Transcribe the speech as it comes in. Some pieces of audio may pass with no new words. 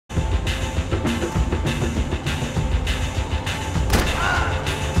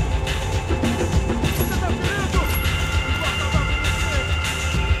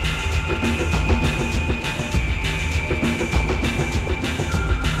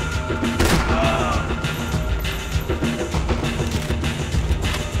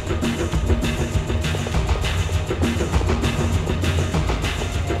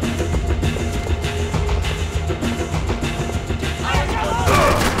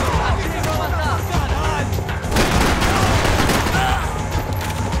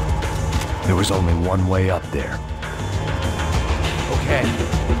was only one way up there. Okay,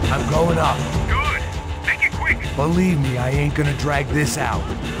 I'm going up. Good. Make it quick. Believe me, I ain't gonna drag this out.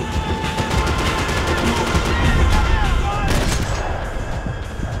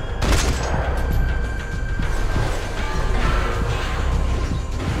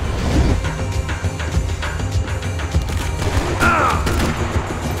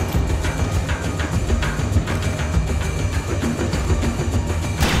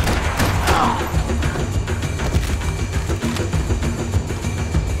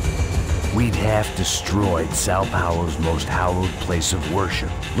 We'd half destroyed Sao Paulo's most hallowed place of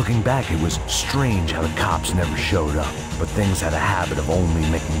worship. Looking back, it was strange how the cops never showed up. But things had a habit of only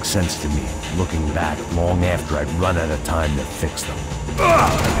making sense to me, looking back long after I'd run out of time to fix them.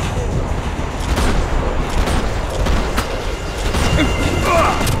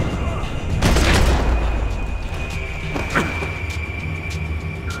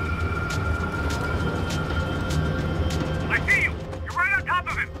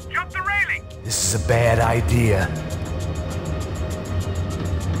 This is a bad idea.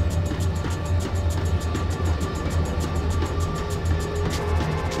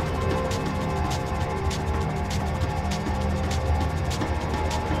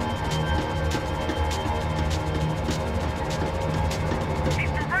 He's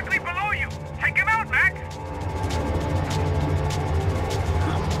directly below you. Take him out, Max.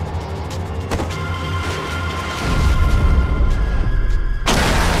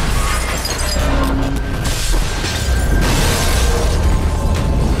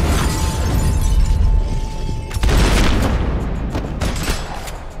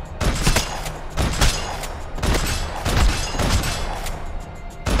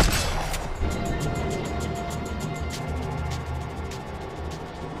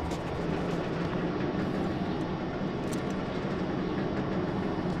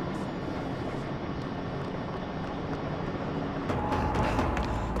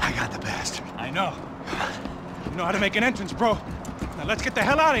 I know. You know how to make an entrance, bro. Now let's get the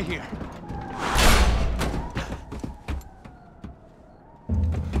hell out of here.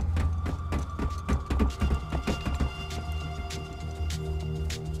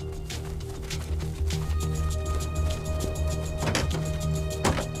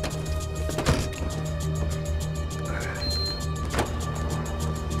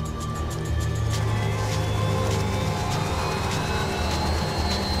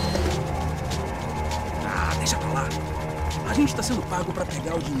 A gente tá sendo pago pra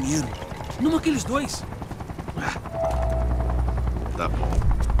pegar o dinheiro. Não aqueles dois. Tá bom.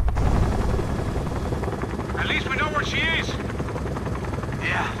 At least we know where she is.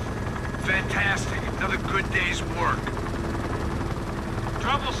 Yeah. Fantastic. Another good day's work.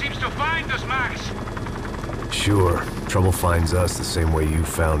 Trouble seems to find us, Max. Sure, trouble finds us the same way you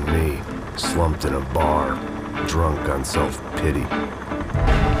found me. Slumped in a bar, drunk on self-pity.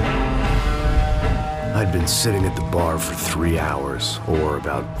 I'd been sitting at the bar for 3 hours, or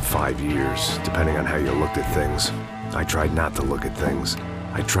about 5 years, depending on how you looked at things. I tried not to look at things.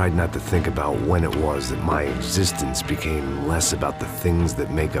 I tried not to think about when it was that my existence became less about the things that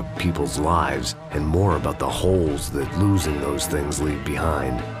make up people's lives, and more about the holes that losing those things leave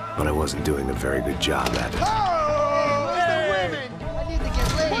behind. But I wasn't doing a very good job at it. Oh, where's the women? I need to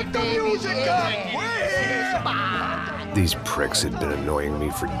get laid, put the music up! These pricks had been annoying me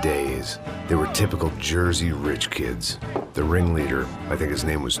for days. They were typical Jersey rich kids. The ringleader, I think his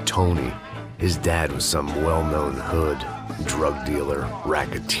name was Tony. His dad was some well-known hood, drug dealer,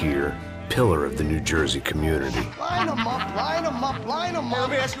 racketeer, pillar of the New Jersey community. Line them up, line them up, line them up.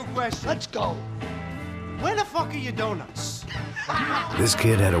 Let me ask you a question. Let's go. Where the fuck are your donuts? This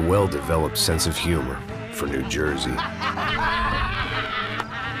kid had a well-developed sense of humor for New Jersey.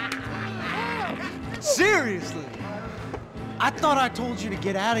 Seriously? I thought I told you to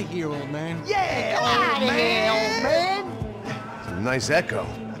get out of here, old man. Yeah, old man. It's a nice echo.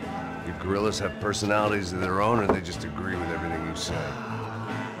 Your gorillas have personalities of their own, or they just agree with everything you say?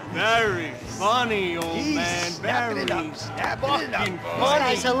 Very funny, old man. Very snapping fucking This funny.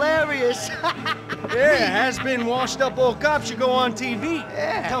 guy's hilarious. Yeah, has-been washed-up old cop should go on TV.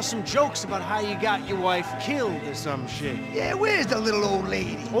 Yeah. Tell some jokes about how you got your wife killed or some shit. Yeah, where's the little old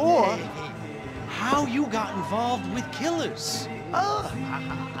lady? Or how you got involved with killers. Oh.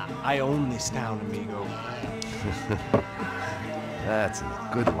 I own this town, amigo. That's a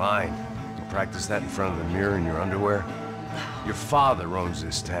good line. You practice that in front of the mirror in your underwear? Your father owns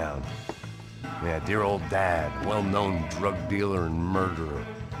this town. Yeah, dear old dad, well-known drug dealer and murderer.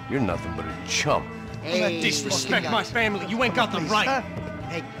 You're nothing but a chump. Hey, Disrespect my family. You ain't got the right. Huh?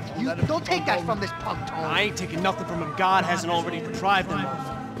 Hey, you don't take that from this punk, Tony. I ain't taking nothing from him God hasn't already deprived him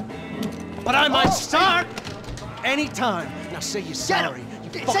of. But I might start anytime. Now say you're sorry.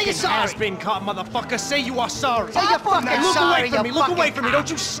 Say you're sorry. Has-been caught, motherfucker. Say you are sorry. Say you're fucking Look sorry, away from me. you Look fucking away from me. Don't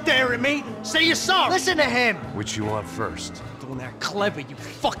you stare at me. Say you're sorry. Listen to him. Which you want first? Don't act clever, you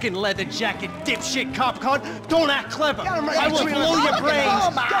fucking leather jacket dipshit cop cunt. Don't act clever. Got him right I will between blow us. your Look at brains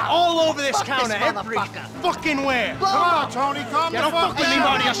him. all over this Fuck this counter, every motherfucker. fucking where. Blow Come him on, up. Tony, calm Yeah, the fuck with me,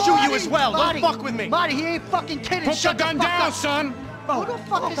 Marty. I'll shoot you as well. Marty, Don't fuck with me. Marty, he ain't fucking kidding. Put the Shut gun fuck down, up. son! Who the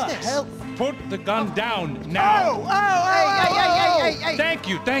fuck is this? Hell? Put the gun down now! Hey. Thank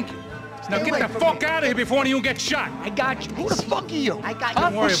you, thank you. Now Stay get away the from fuck me. out of here before you get shot. I got you. Who the fuck are you? I got you.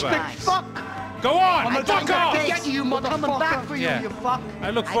 Don't worry Big about it. fuck. Go on, I'm fuck off! get you, motherfucker. Coming back for you, Yeah. you fuck.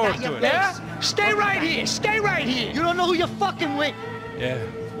 I look forward to it. Yeah? Stay right here. Stay right here. You don't know who you're fucking with. Yeah,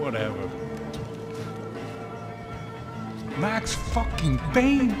 whatever. Max fucking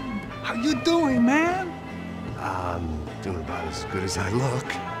Payne, how you doing, man? I'm doing about as good as I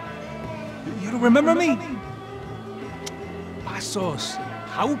look. You don't remember me? Pasos.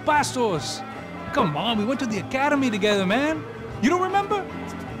 How Pasos? Come on, we went to the academy together, man. You don't remember?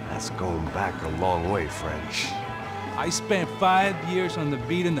 That's going back a long way, friend. I spent 5 years on the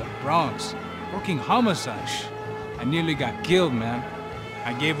beat in the Bronx, working homicide. I nearly got killed, man.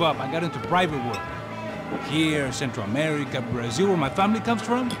 I gave up. I got into private work. Here, Central America, Brazil, where my family comes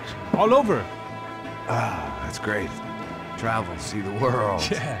from, all over. Ah, that's great. Travel, see the world.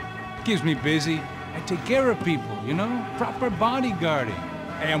 Yeah, keeps me busy. I take care of people, you know? Proper bodyguarding.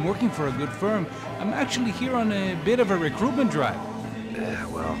 Hey, I'm working for a good firm. I'm actually here on a bit of a recruitment drive. Yeah,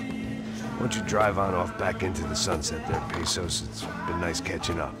 well, why don't you drive on off back into the sunset there, Pesos? It's been nice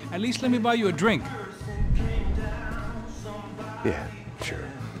catching up. At least let me buy you a drink. Yeah, sure.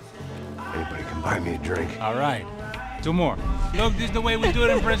 Anybody can buy me a drink. All right. 2 more. Look, this is the way we do it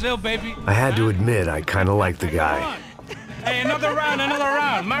in Brazil, baby. I had to admit, I kind of liked the guy. Hey, another round, another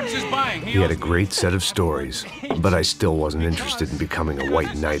round. Max is buying. He had a great set of stories, but I still wasn't interested in becoming a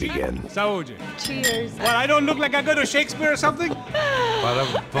white knight again. Saúde. Cheers. What, I don't look like I go to Shakespeare or something?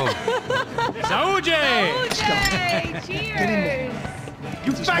 Saúde! Cheers. Cheers.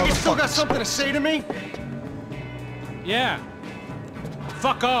 You faggot still got something to say to me? Yeah.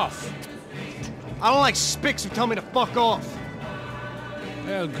 Fuck off. I don't like spics who tell me to fuck off.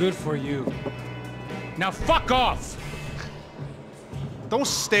 Well, good for you. Now fuck off. Don't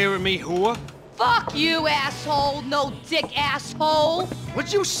stare at me, whore. Fuck you, asshole. No dick, asshole.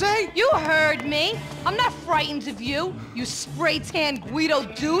 What'd you say? You heard me. I'm not frightened of you, you spray-tan Guido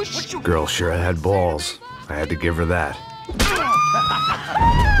douche. Girl sure had balls. I had to give her that.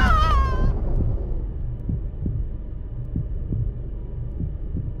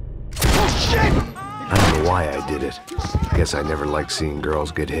 I don't know why I did it. I guess I never liked seeing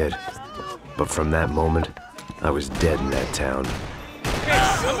girls get hit. But from that moment, I was dead in that town.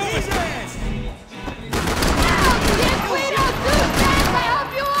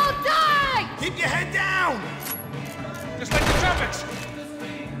 Keep your head down! Just like the tropics!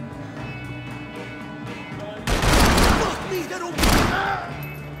 Fuck me, that don't...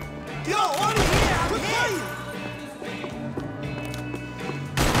 Yo, on here!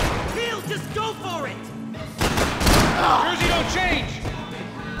 Heal, just go for it! Jersey don't change!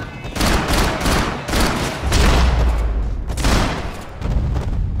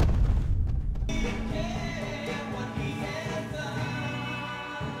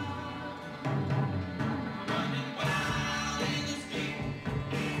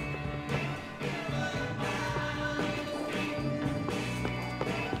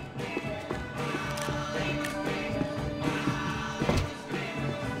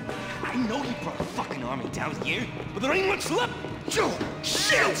 I know you brought a fucking army down here, but there ain't much left. Shit!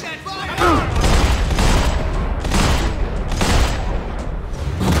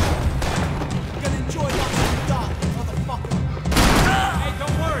 Gonna enjoy watching you die, motherfucker. Hey,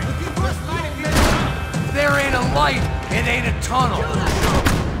 don't worry. If there ain't a light, it ain't a tunnel.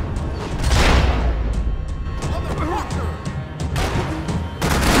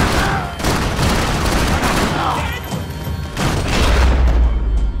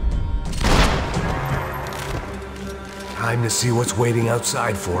 Time to see what's waiting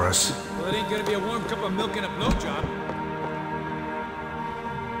outside for us. Well, it ain't gonna be a warm cup of milk and a blowjob.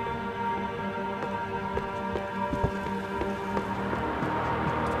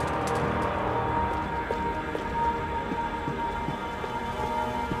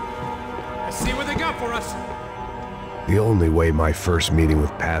 Let's see what they got for us. The only way my first meeting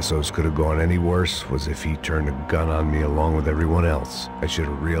with Passos could have gone any worse was if he turned a gun on me along with everyone else. I should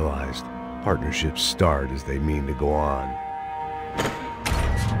have realized. Partnerships start as they mean to go on.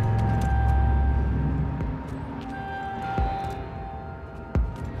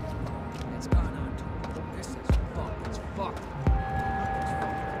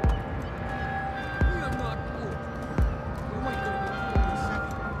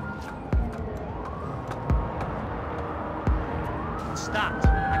 stopped.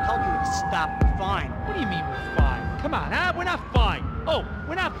 I told you to stop. We're fine. What do you mean we're fine? Come on, huh? We're not fine. Oh,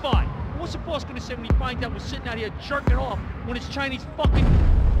 we're not fine. What's the boss gonna say when he finds out we're sitting out here jerking off when it's Chinese fucking...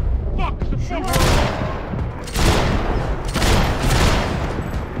 Fuck! The fuck!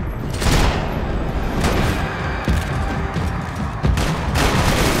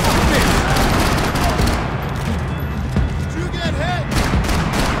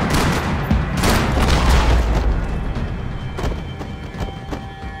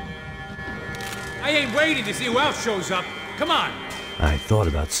 I ain't waiting to see who else shows up. Come on. I thought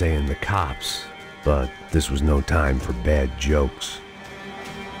about saying the cops, but this was no time for bad jokes.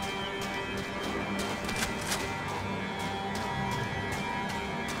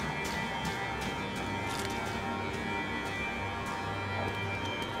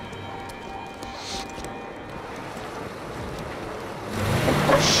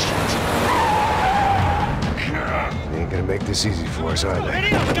 Make this easy for us, are they?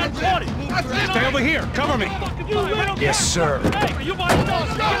 Stay over here. Cover me. Yes, sir.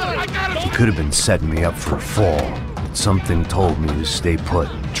 He could have been setting me up for a fall, but something told me to stay put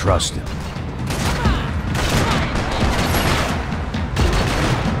and trust him.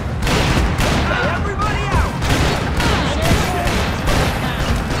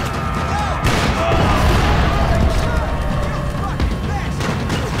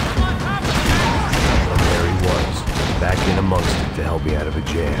 Amongst it to help me out of a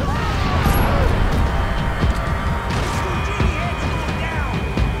jam.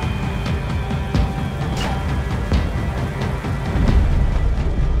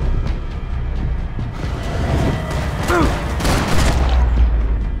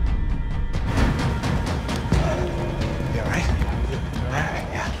 You all right?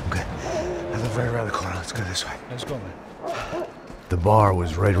 Yeah, I'm good. I live right around the corner. Let's go this way. Let's go, man. The bar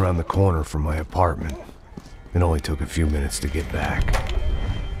was right around the corner from my apartment. It only took a few minutes to get back.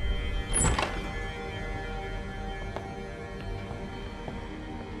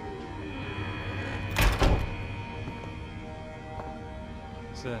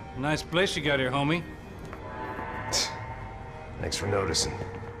 It's a nice place you got here, homie. Thanks for noticing.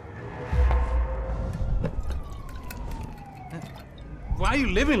 Why are you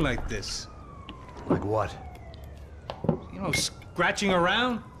living like this? Like what? You know, scratching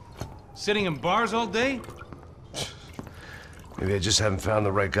around? Sitting in bars all day? Maybe I just haven't found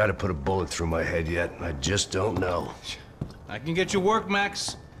the right guy to put a bullet through my head yet. I just don't know. I can get you work,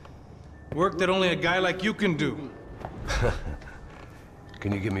 Max. Work that only a guy like you can do.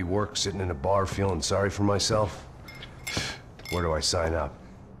 Can you give me work sitting in a bar feeling sorry for myself? Where do I sign up?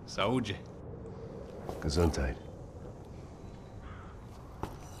 Saúde. Gesundheit.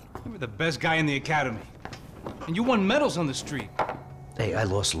 You were the best guy in the academy. And you won medals on the street. Hey, I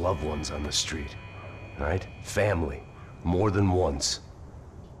lost loved ones on the street. All right? Family. More than once.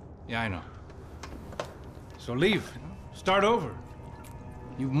 Yeah, I know. So leave. Start over.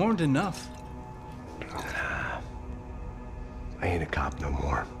 You've mourned enough. I ain't a cop no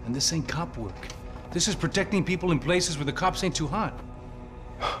more. And this ain't cop work. This is protecting people in places where the cops ain't too hot.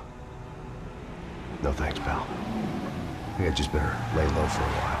 No thanks, pal. I think I just better lay low for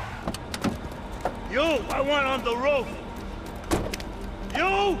a while. You, I want on the roof.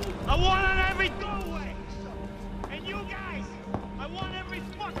 You, I want on every doorway. And you guys, I want every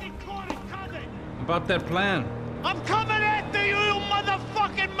fucking corner covered. About that plan. I'm coming after you, you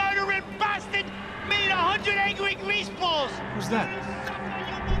motherfucking murdering bastard! Me and 100 angry greaseballs! Who's that?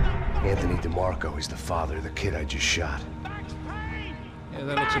 Anthony DeMarco. He's the father of the kid I just shot. Payne! Yeah,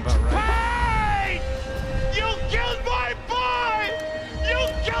 that looks about right. Payne! You killed my boy! You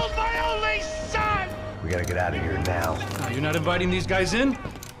killed my only son! We gotta get out of here now. You're not inviting these guys in?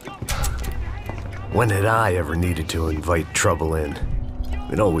 When had I ever needed to invite trouble in?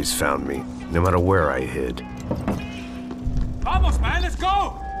 It always found me, no matter where I hid. Vamos, man, let's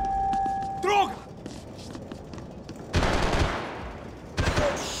go! Droga!